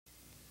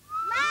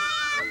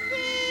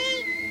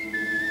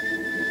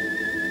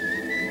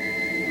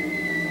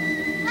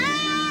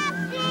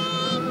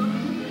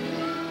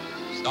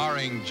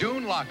starring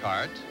June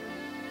Lockhart,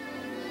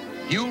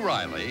 Hugh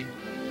Riley,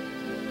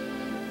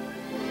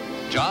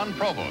 John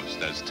Provost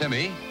as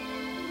Timmy,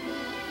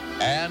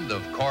 and,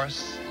 of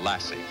course,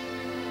 Lassie.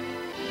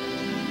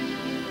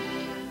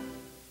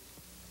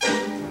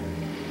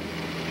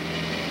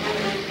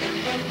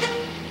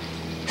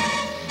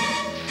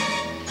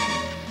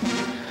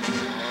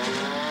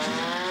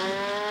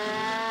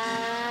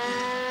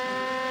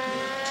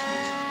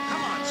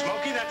 Come on,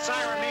 Smokey, that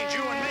siren means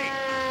you and me.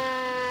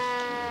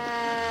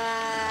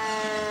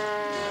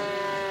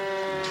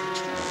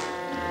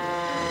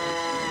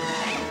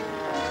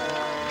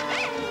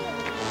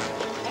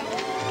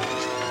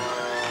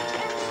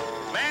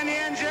 Man the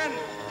engine.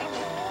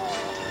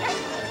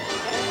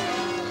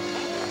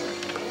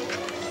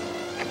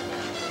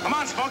 Come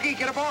on, Smokey,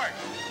 get aboard.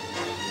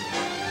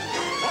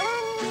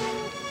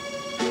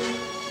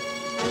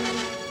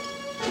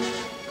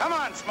 Come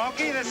on,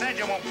 Smokey, this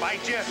engine won't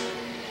bite you.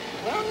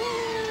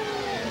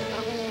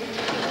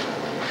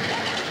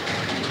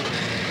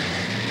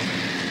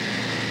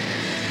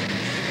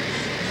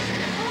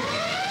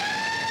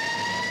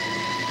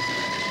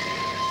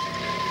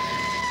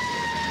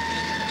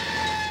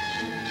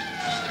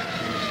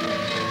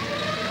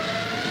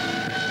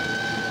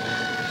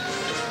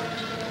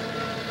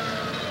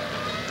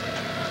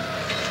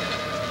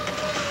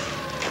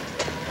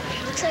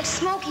 Looks like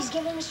Smokey's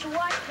giving Mr.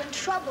 Washburn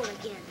trouble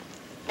again.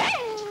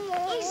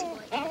 Easy, boy.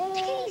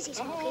 Take it easy,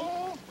 Smokey.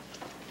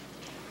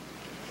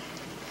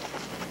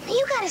 Now,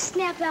 you gotta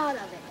snap out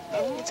of it.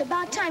 It's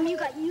about time you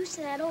got used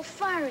to that old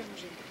fire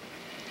engine.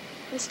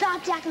 And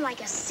stopped acting like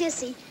a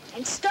sissy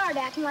and start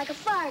acting like a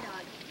fire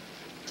dog.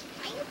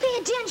 Now, you pay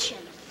attention.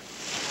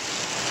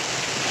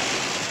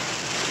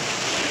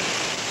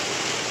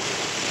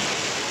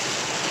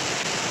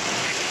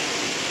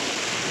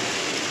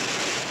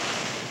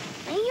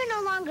 Now, you're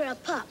no longer a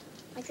pup,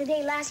 like the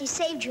day Lassie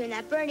saved you in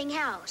that burning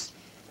house.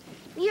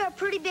 You're a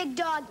pretty big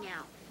dog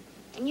now,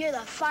 and you're the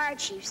fire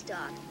chief's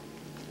dog.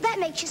 That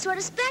makes you sort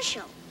of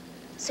special,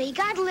 so you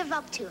gotta live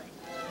up to it.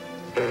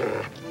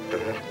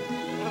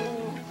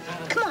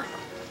 Come on.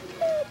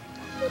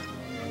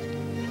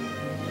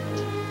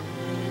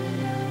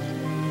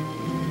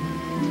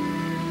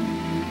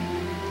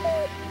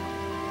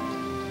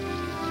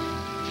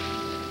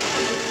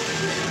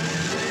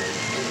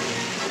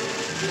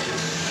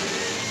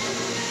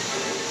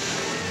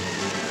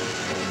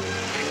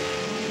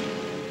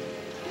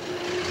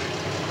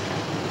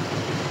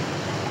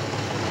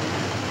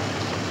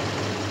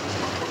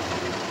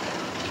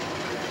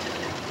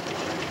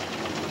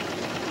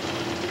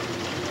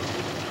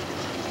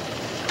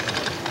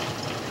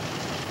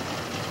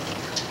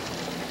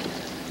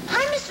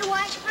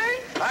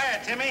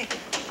 Hiya, Timmy.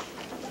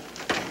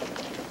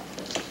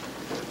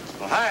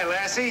 Well, hi,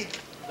 Lassie.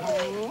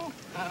 Well,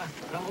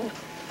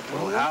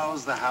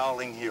 how's the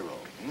Howling hero,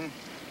 hmm?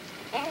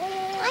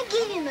 I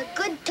gave him a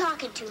good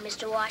talking to,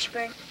 Mr.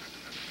 Washburn.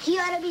 He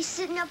ought to be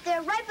sitting up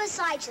there right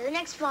beside you the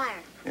next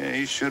fire. Yeah,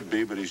 he should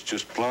be, but he's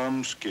just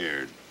plumb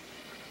scared.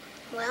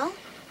 Well,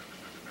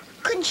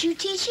 couldn't you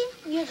teach him?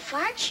 You're the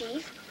fire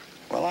chief.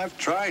 Well, I've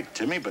tried,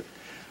 Timmy, but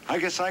I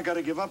guess I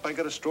gotta give up. I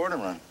got a store to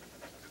run.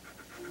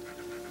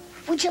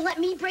 Would you let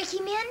me break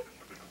him in?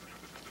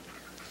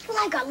 Well,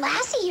 I got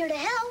Lassie here to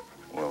help.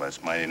 Well, that's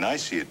mighty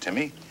nice of you,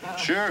 Timmy.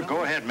 Sure,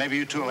 go ahead. Maybe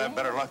you two will have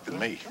better luck than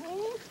me.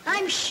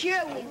 I'm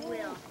sure we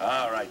will.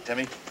 All right,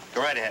 Timmy.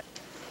 Go right ahead.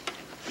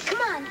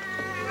 Come on. Come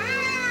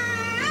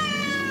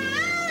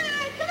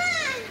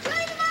on,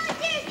 join the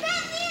volunteers.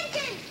 Pass the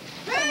engine.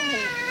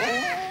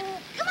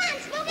 Come on,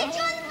 Smokey,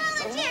 join the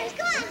volunteers.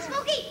 Come on,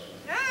 Smokey.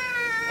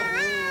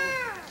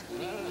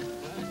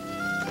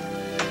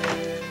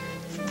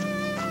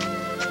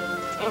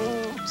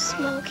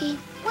 Smokey,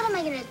 what am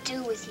I gonna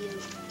do with you?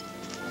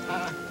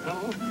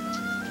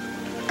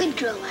 Good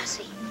girl,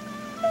 Lassie.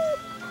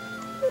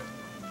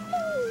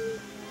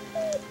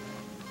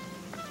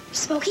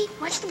 Smokey,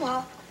 watch the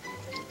ball.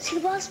 See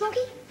the ball,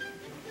 Smokey?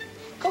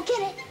 Go get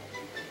it.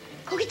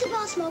 Go get the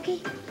ball,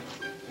 Smokey.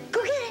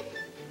 Go get it.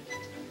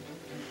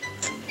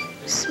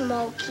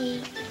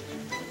 Smokey.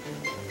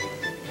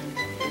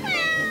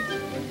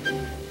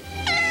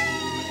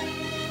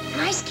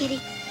 Nice kitty.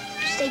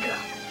 Stay, girl.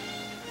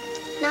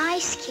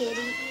 Nice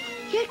kitty.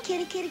 Here,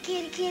 kitty, kitty,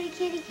 kitty, kitty,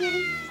 kitty,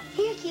 kitty.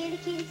 Here, kitty,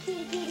 kitty,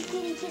 kitty, kitty,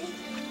 kitty, kitty.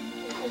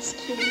 Nice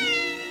kitty.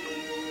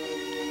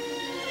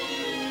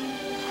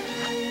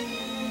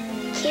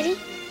 Kitty,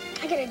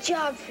 I got a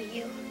job for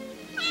you.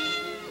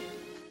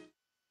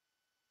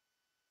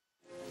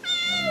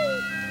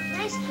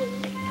 Nice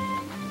kitty.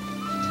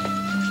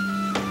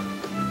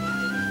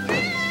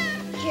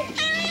 Here,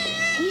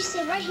 and you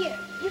stay right here.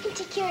 You can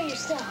take care of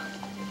yourself.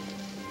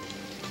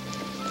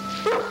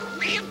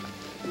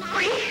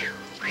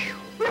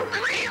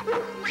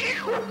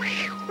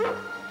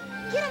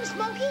 Get him,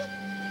 Smokey.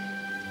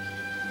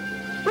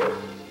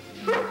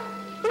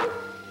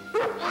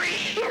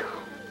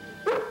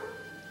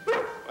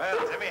 Well,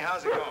 Timmy,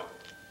 how's it going?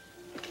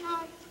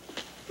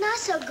 Not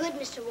so good,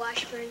 Mr.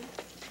 Washburn.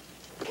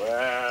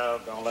 Well,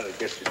 don't let it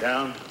get you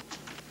down.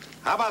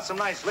 How about some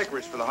nice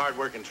licorice for the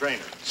hard-working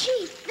trainer?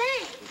 Gee,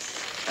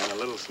 thanks. And a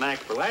little snack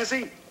for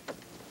Lassie.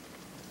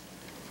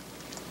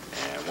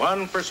 And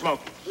one for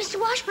Smokey. Mr.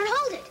 Washburn,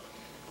 hold it.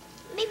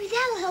 Maybe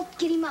that'll help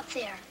get him up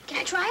there. Can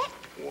I try it?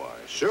 Why,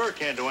 sure,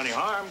 can't do any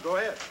harm. Go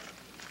ahead.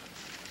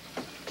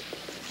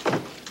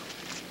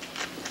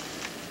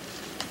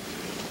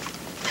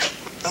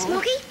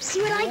 Smokey,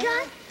 see what I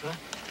got?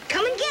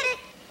 Come and get it.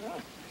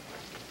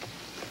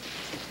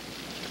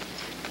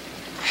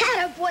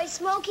 Attaboy,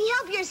 Smokey,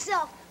 help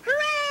yourself.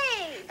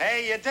 Hooray!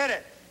 Hey, you did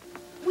it.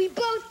 We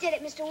both did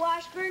it, Mr.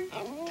 Washburn.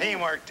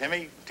 Teamwork,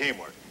 Timmy,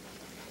 teamwork.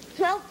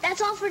 Well,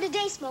 that's all for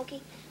today,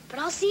 Smokey. But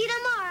I'll see you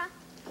tomorrow.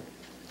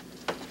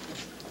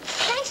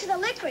 Thanks for the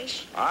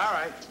licorice. All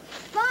right.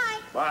 Bye.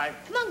 Bye.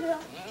 Come on,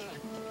 girl.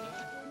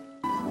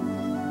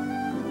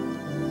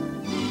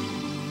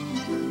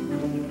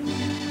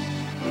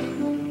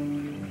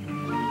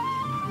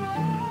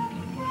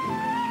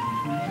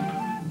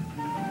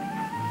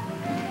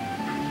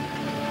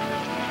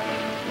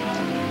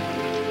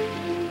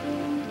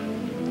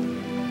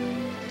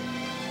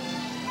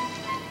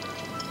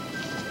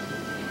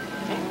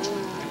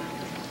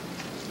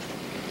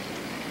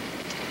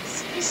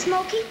 See,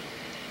 Smokey?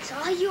 It's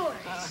all yours.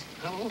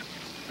 Come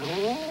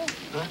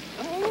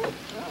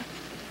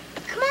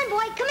on,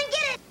 boy. Come and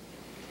get it.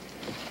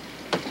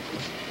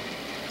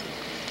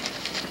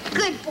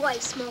 Good boy,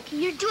 Smokey.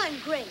 You're doing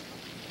great.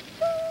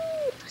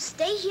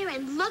 Stay here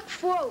and look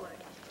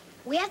forward.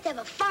 We have to have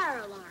a fire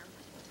alarm.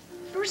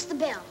 First the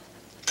bell.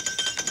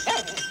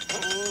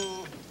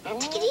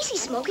 Take it easy,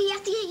 Smokey. You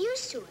have to get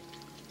used to it.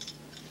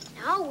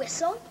 Now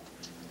whistle.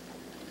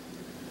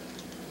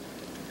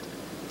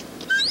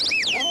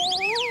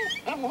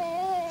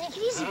 Take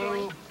it easy,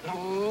 boy.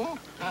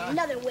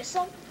 Another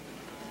whistle.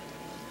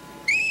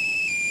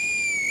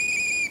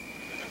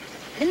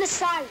 Then the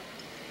siren.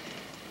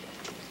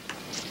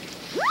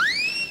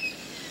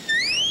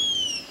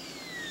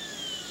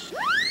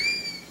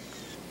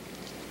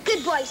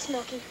 Good boy,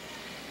 Smokey.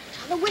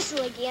 Now the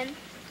whistle again.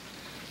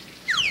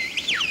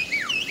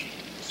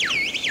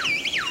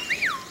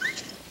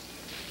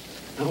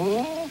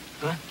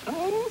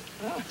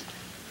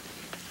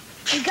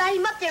 You got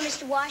him up there,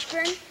 Mr.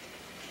 Washburn.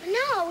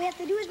 Now all we have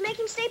to do is make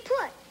him stay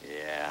put.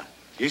 Yeah.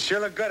 You sure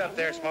look good up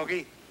there,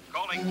 Smokey.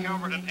 Calling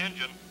Calverton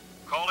Engine.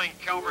 Calling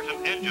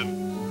Calverton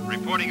Engine.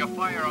 Reporting a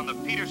fire on the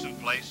Peterson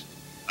place.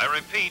 I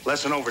repeat.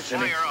 Listen over,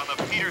 Timmy. Fire on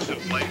the Peterson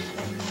place.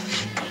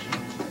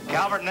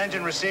 Calverton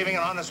engine receiving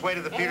and on this way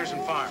to the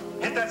Peterson farm.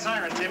 Hit that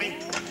siren, Timmy.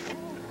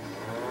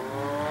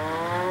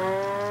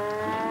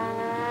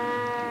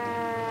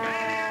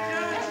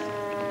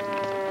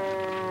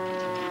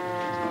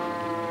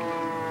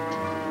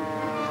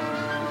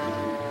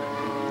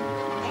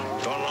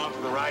 Going along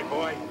for the ride,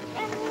 boy?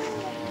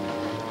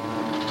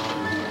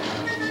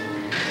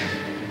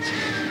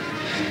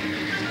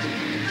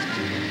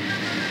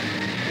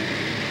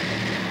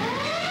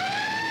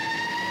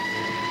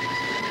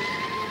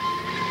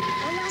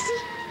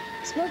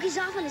 Smokey's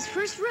off on his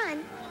first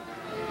run.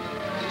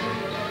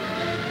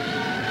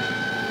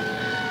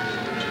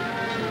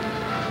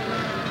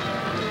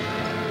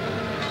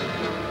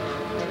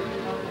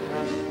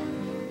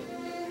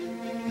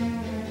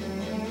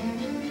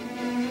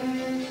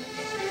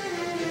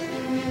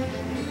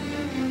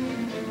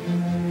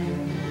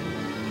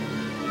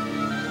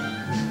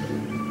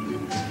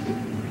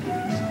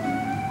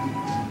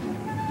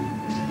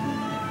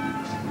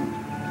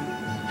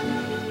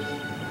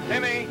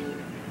 Timmy!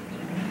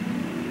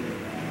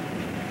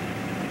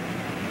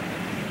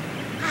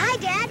 Hi,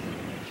 Dad.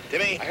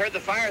 Timmy, I heard the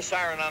fire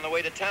siren on the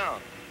way to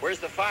town. Where's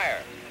the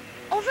fire?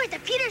 Over at the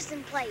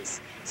Peterson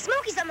place.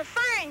 Smokey's on the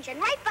fire engine,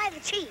 right by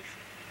the chief.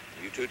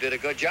 You two did a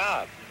good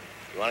job.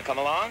 You want to come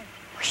along?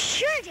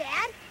 Sure,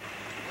 Dad.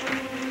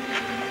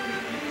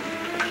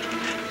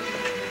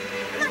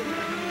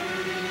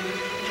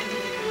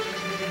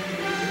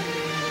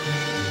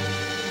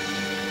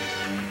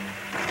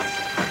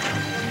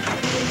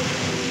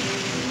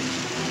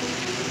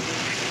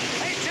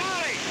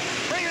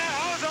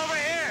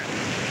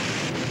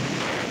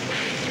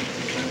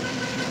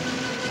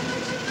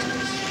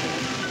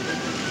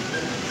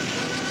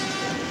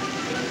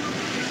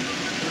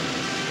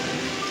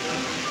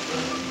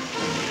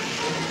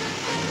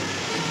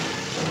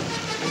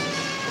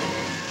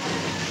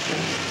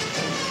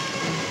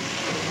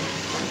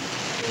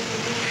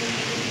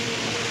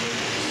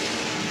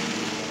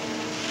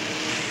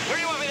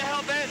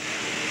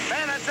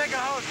 Take a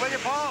hose, will you,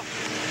 Paul?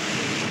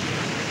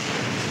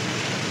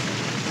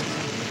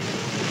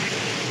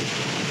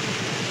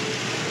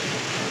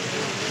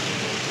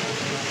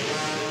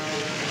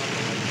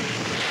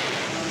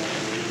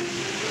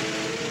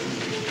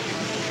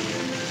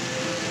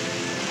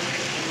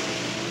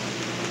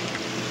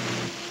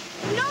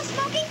 You know,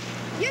 Smokey,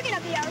 you're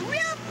gonna be a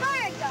real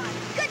fire dog.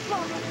 Good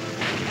boy.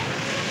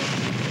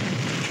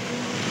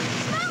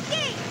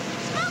 Smokey!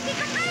 Smokey,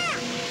 come back!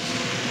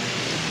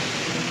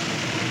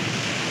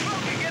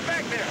 Get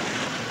back there.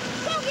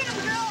 Go get him,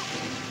 girl.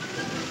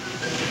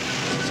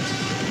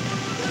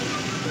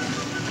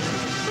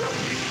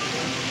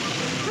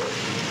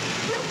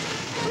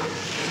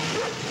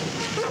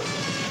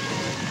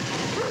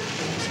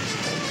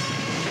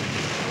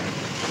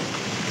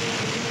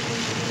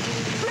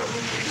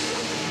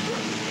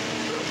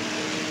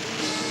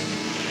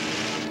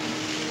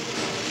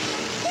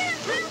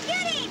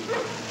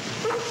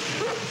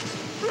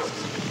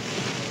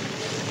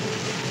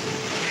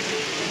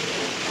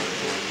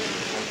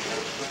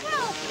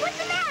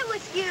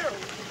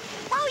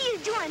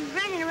 fun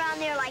running around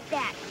there like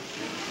that.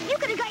 You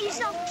could have got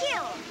yourself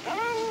killed.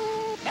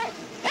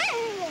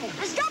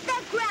 Now stop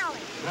that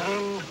growling.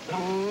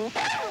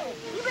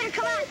 You better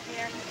come out of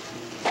there.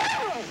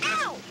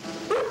 Ow!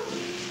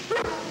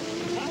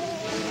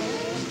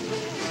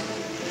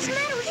 What's the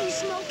matter with you,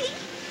 Smokey?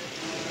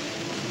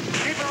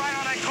 Keep her right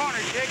on that corner,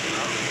 Dick.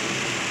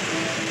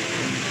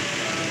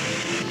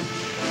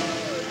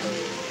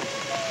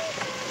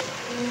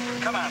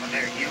 Come out of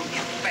there, you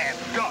bad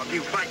dog.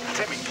 You frightened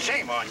Timmy.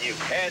 Shame on you.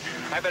 Ed,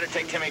 I better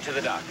take Timmy to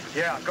the doc.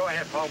 Yeah, go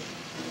ahead, Pope.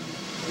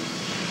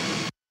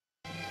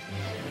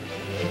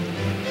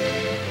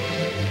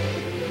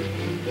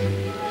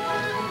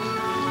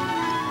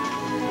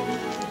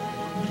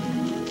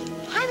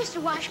 Hi,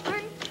 Mr.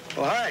 Washburn.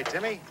 Well, hi,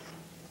 Timmy.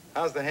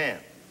 How's the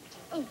hand?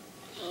 Oh,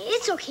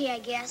 it's okay, I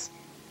guess.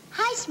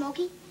 Hi,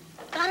 Smokey.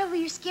 Got over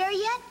your scare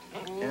yet?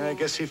 Yeah, I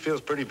guess he feels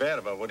pretty bad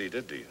about what he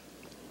did to you.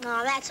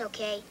 Oh, that's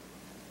okay.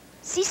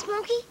 See,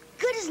 Smokey?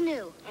 Good as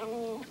new.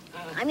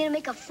 I'm gonna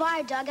make a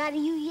fire dog out of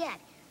you yet,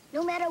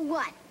 no matter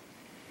what.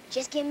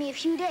 Just give me a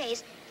few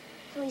days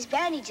till these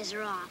bandages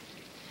are off.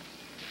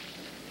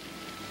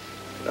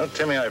 Well,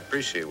 Timmy, I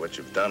appreciate what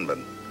you've done, but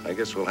I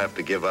guess we'll have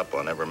to give up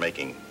on ever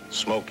making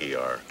Smokey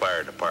our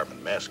fire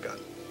department mascot.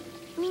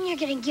 You mean you're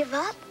gonna give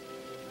up?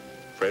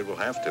 Afraid we'll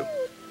have to.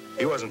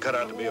 He wasn't cut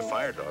out to be a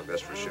fire dog,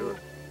 that's for sure.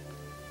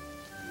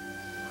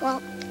 Well,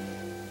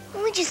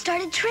 we just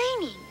started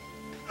training.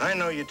 I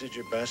know you did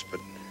your best, but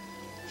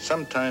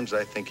sometimes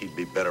I think he'd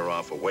be better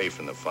off away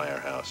from the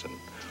firehouse and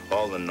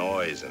all the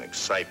noise and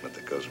excitement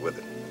that goes with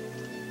it.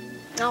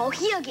 Oh,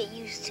 he'll get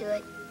used to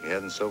it. He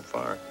hasn't so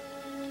far.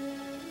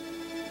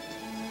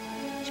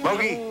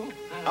 Smokey,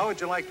 how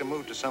would you like to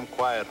move to some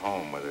quiet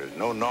home where there's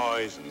no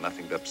noise and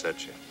nothing to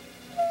upset you?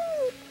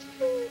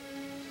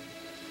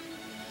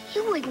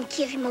 You wouldn't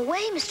give him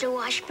away, Mr.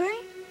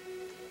 Washburn.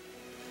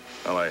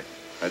 Well, I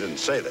didn't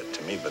say that,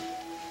 Timmy, but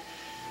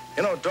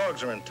you know,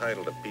 dogs are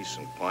entitled to peace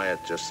and quiet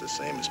just the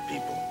same as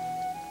people.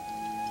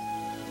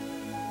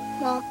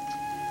 Well,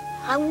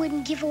 I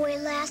wouldn't give away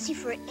Lassie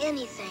for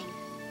anything.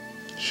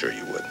 Sure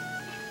you would.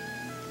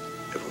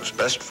 If it was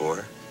best for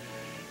her.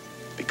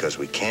 Because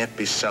we can't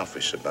be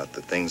selfish about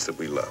the things that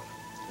we love.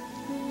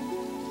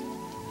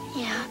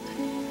 Yeah.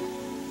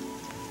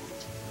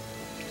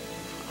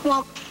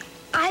 Well,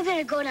 I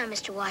better go now,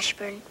 Mr.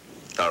 Washburn.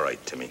 All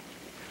right, Timmy.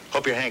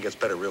 Hope your hand gets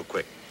better real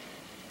quick.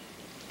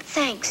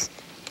 Thanks.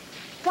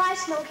 Bye,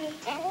 Smokey.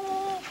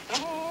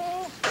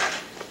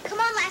 Come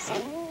on,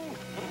 Lassie.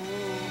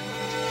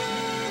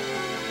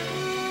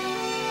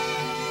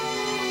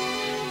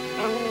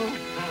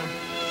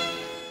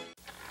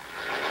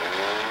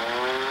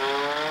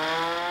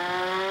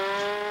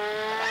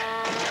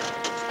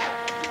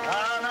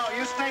 No,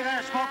 you stay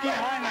there, Smokey,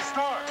 and mind the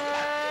store.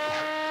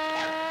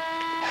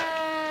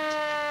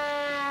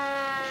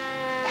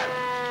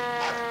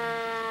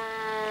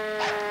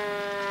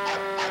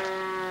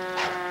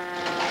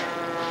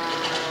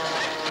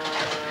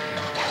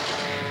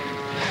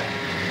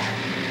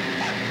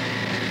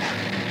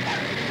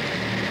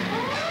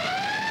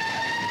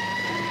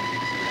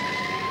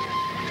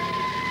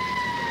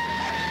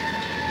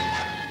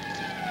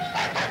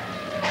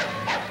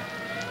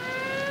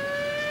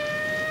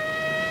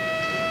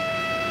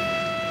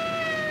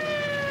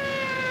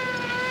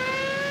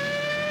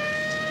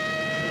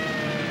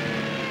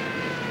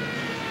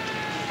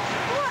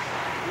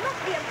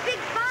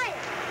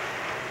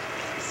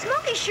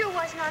 Smokey sure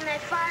wasn't on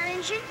that fire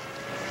engine.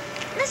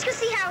 Let's go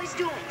see how he's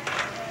doing.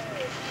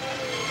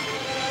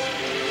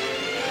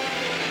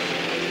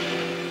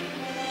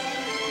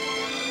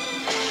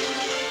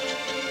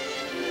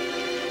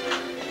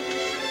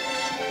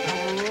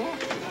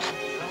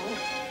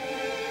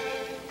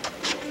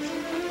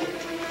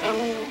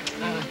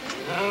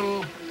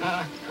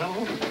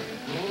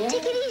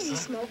 Take it easy,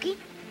 Smokey.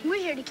 We're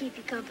here to keep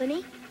you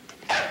company.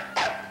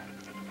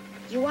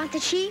 You want the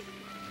chief?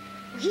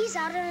 He's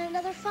out on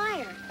another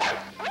fire.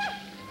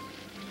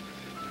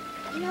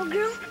 You know,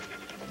 girl,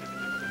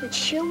 it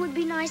sure would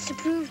be nice to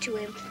prove to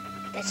him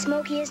that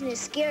Smokey isn't as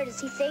scared as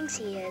he thinks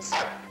he is.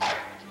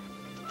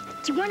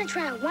 Do you want to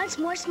try it once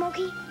more,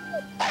 Smokey?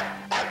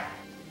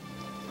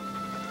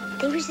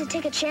 Think we should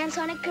take a chance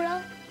on it,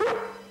 girl?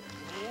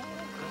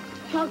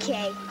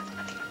 Okay.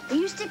 Well,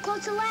 you stick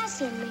close to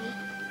Lassie and me.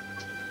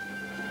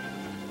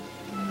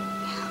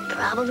 I'll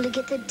probably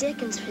get the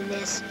dickens for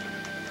this.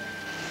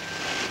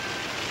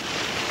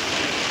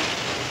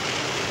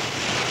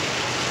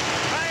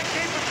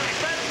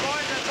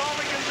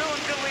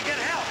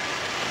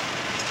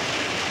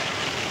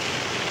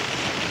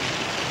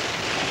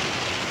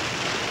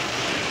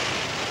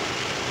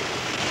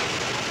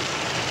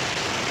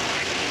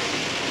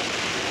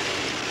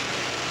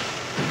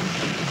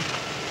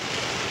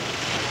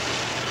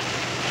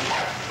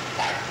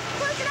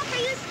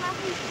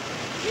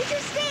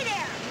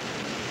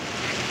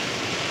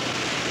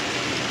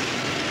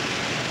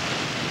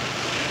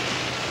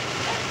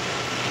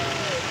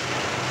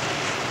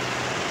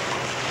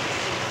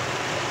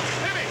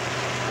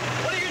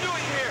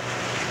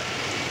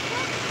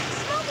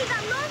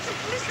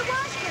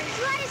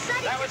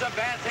 That was a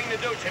bad thing to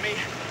do, Timmy.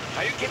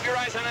 Now, you keep your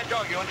eyes on that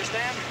dog, you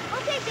understand?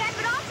 Okay, Dad,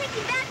 but I'll take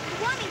you back if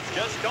you want me to.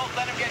 Just don't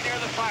let him get near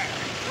the fire.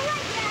 All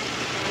right, Dad.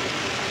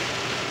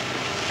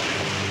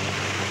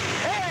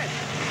 Ed!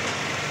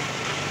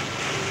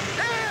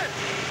 Ed!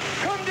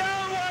 Come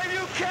down while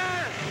you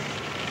can!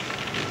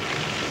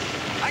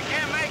 I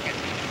can't make it.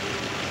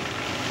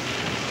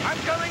 I'm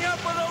coming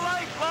up with a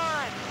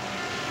lifeline.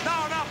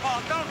 No, Paul,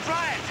 don't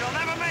try it. You'll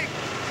never make it.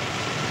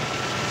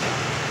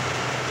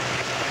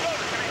 Come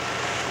over, Timmy.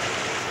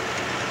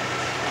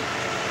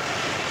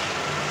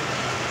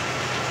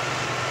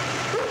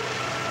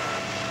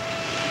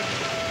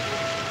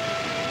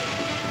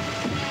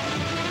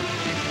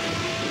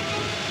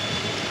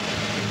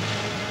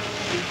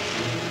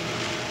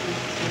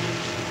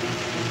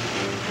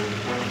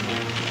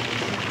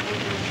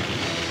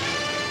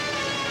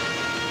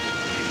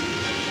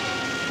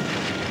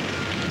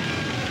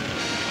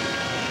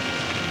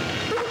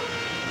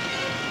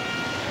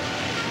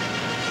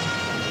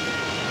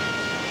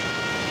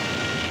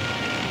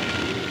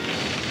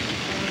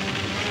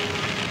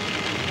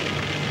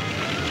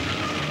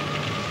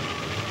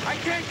 I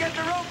can't get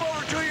the rope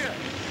over to you.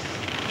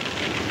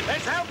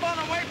 There's help on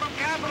the way from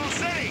Capital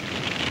City.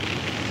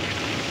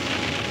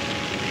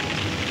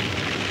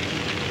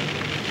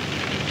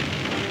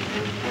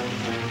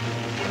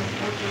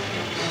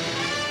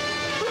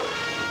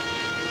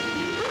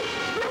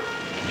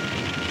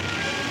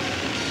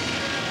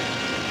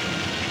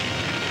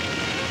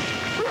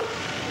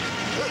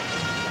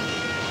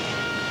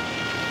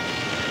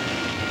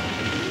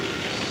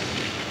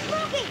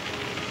 Smokey!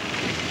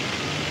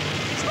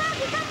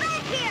 Smokey, come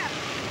back here!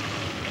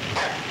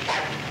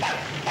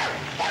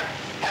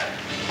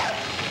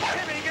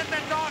 Timmy, get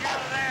that dog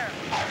out of there.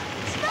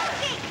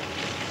 Smokey!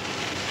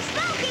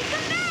 Smokey,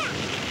 come back!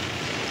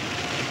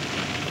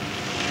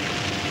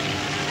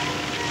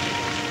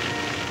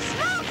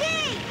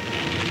 Smokey!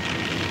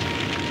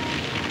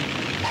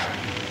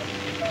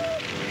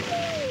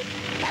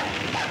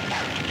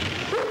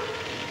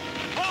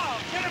 Paul,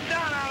 get him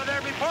down out of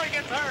there before he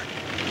gets hurt.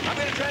 I'm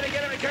going to try to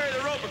get him to carry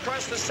the rope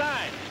across the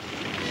side.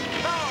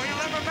 No, he'll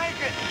never make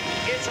it.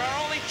 It's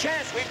our only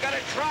chance. We've got to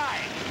try.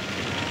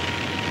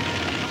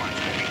 Come on,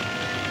 Timmy.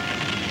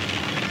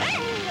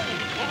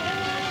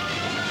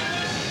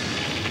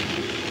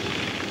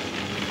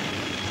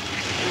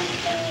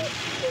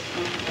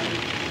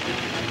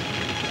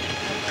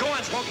 Go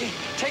on, Smokey.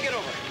 Take it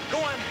over. Go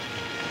on.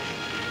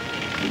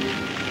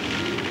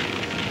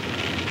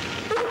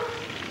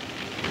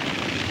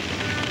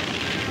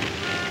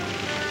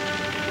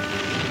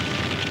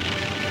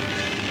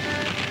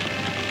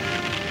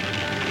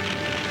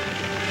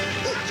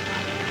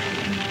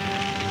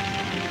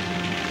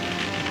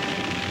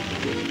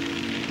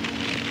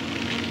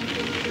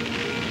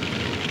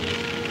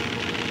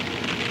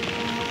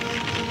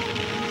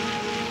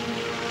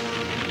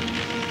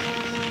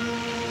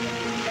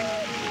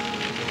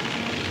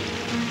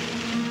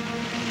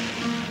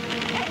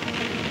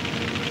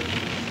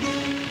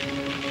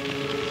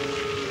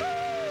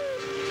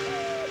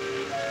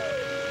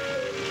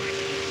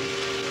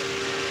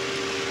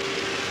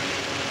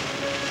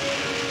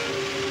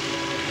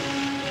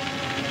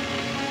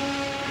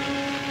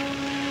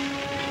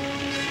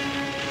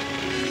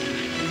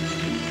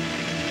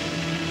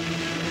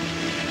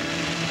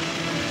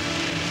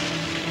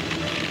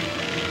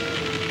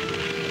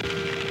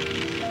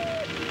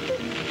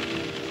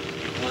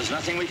 There's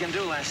nothing we can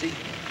do, Lassie.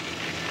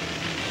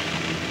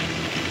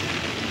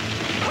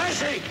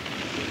 Lassie!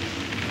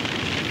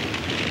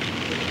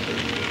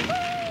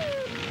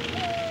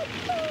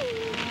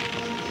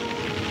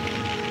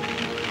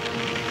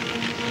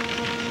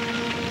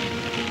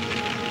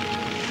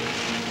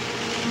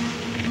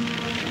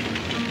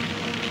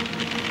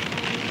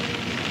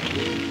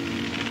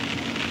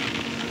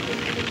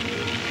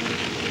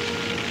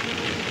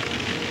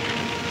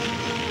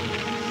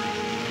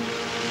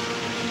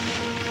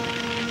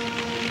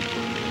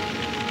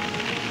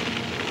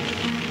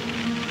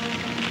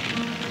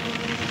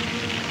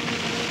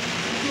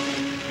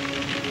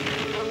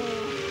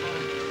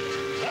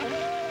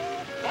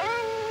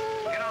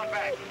 Get on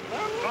back.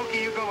 Smokey,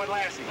 you go with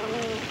Lassie.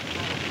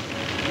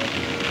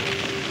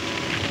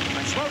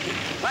 I'm Smokey.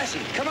 Lassie,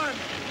 come on.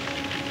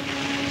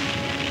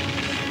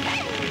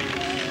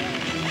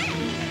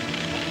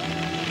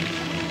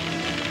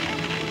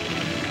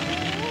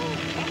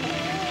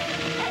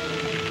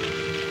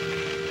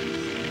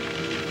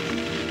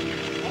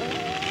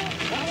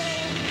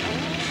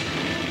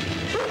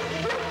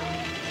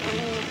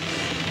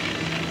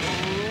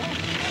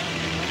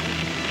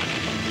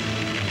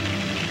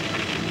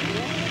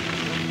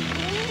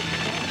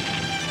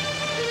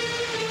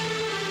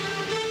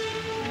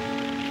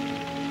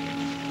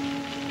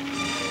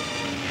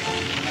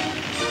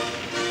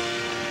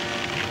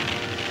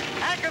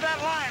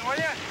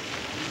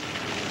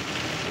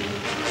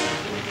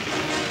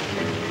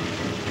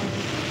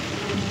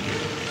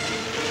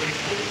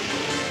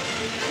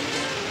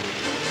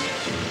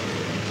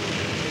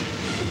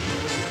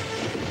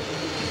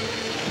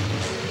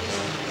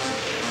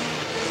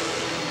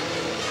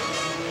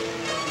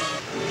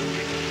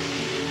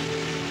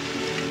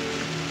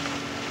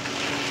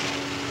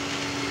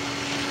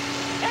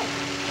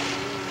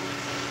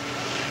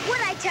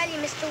 tell you,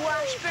 Mr.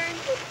 Washburn,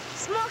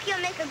 Smokey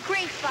will make a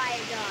great fire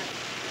dog.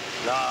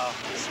 No,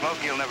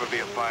 Smokey will never be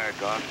a fire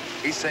dog.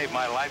 He saved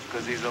my life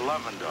because he's a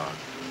loving dog.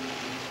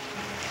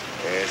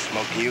 Yeah,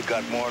 Smokey, you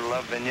got more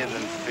love in you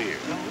than fear.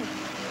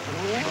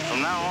 But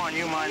from now on,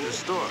 you mind the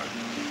store.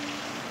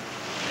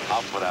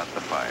 I'll put out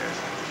the fires.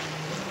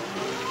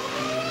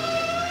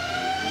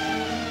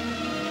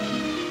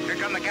 Here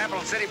come the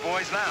capital city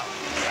boys now.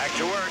 Back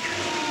to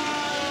work.